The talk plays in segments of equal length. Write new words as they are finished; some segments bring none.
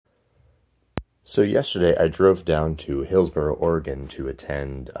So yesterday I drove down to Hillsboro, Oregon to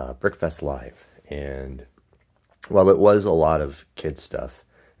attend BrickFest Live, and while it was a lot of kid stuff,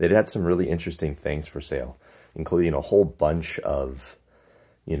 they'd had some really interesting things for sale, including a whole bunch of,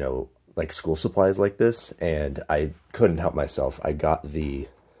 like school supplies like this, and I couldn't help myself. I got the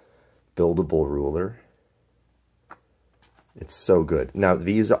buildable ruler. It's so good. Now,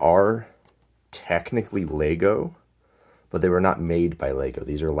 these are technically Lego, but they were not made by Lego.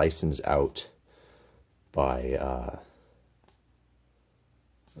 These are licensed out by a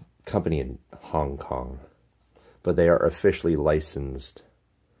company in Hong Kong, but they are officially licensed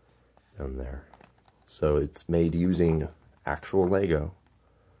down there. So it's made using actual Lego.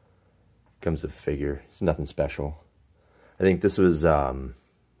 Comes with a figure. It's nothing special. I think this was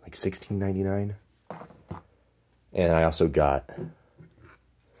like $16.99. And I also got an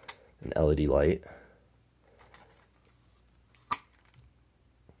LED light.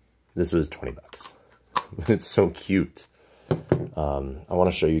 This was 20 bucks. It's so cute. I want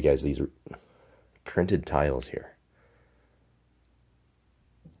to show you guys these printed tiles here.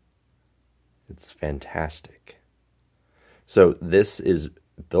 It's fantastic. So this is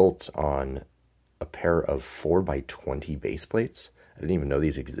built on a pair of 4x20 base plates. I didn't even know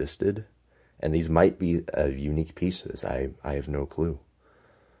these existed. And these might be unique pieces. I have no clue.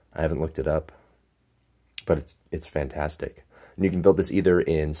 I haven't looked it up. But it's fantastic. And you can build this either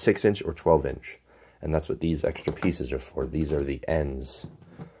in 6-inch or 12-inch. And that's what these extra pieces are for. These are the ends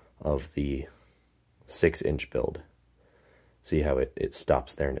of the 6-inch build. See how it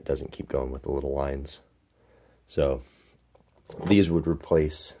stops there and it doesn't keep going with the little lines. So these would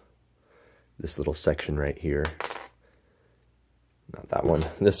replace this little section right here. Not that one,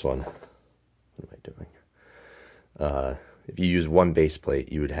 this one. What am I doing? If you use one base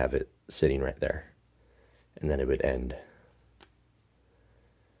plate, you would have it sitting right there. And then it would end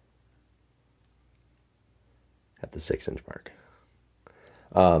at the 6-inch mark.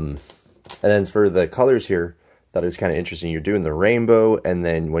 And then for the colors here, I thought it was kind of interesting. You're doing the rainbow, and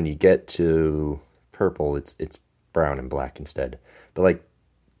then when you get to purple, it's brown and black instead. But like,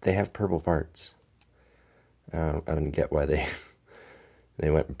 they have purple parts. I don't get why they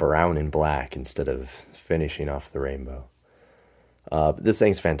went brown and black instead of finishing off the rainbow. But this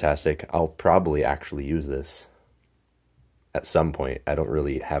thing's fantastic. I'll probably actually use this at some point. I don't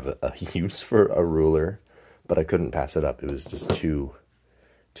really have a use for a ruler, but I couldn't pass it up. It was just too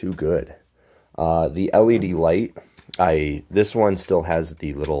good. The LED light, this one still has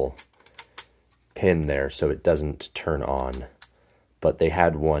the little pin there, so it doesn't turn on. But they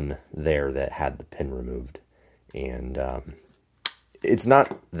had one there that had the pin removed. And it's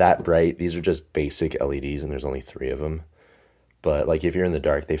not that bright. These are just basic LEDs, and there's only 3 of them. But like if you're in the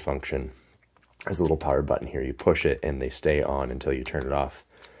dark, they function. There's a little power button here. You push it, and they stay on until you turn it off.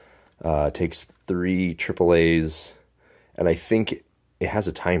 It takes 3 AAAs, and I think it has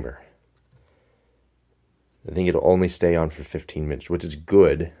a timer. I think it'll only stay on for 15 minutes, which is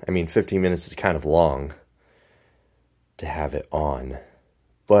good. I mean, 15 minutes is kind of long to have it on.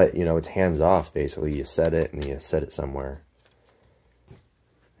 But, it's hands-off, basically. You set it, and you set it somewhere.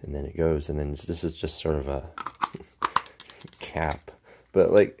 And then it goes, and then this is just sort of a cap.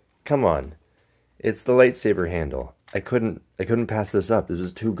 But, like, come on. It's the lightsaber handle. I couldn't pass this up. This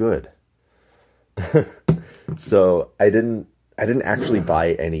was too good. So, I didn't actually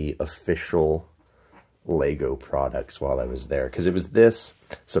buy any official Lego products while I was there, because it was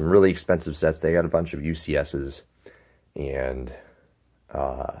some really expensive sets. They got a bunch of UCSs, and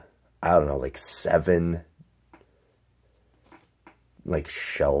I don't know, like 7 like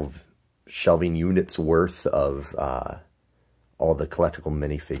shelving units worth of all the collectible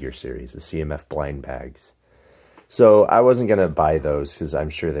minifigure series, the CMF blind bags. So I wasn't gonna buy those because I'm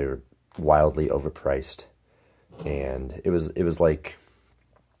sure they were wildly overpriced, and it was like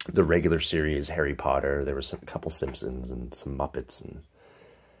the regular series Harry Potter. There was a couple Simpsons and some Muppets and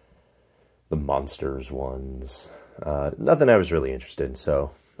the Monsters ones. Nothing I was really interested in, so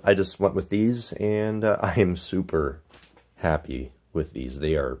I just went with these, and I am super happy with these.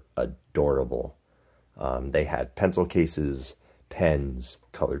 They are adorable. They had pencil cases, pens,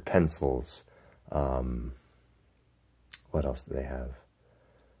 colored pencils. What else do they have?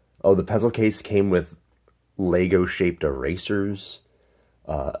 Oh, the pencil case came with Lego-shaped erasers,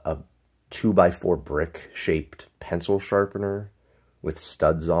 a 2x4 brick-shaped pencil sharpener with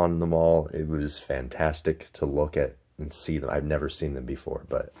studs on them all. It was fantastic to look at and see them. I've never seen them before,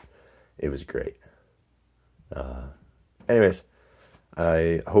 but it was great. Anyways,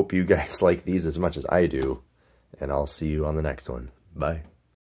 I hope you guys like these as much as I do, and I'll see you on the next one. Bye.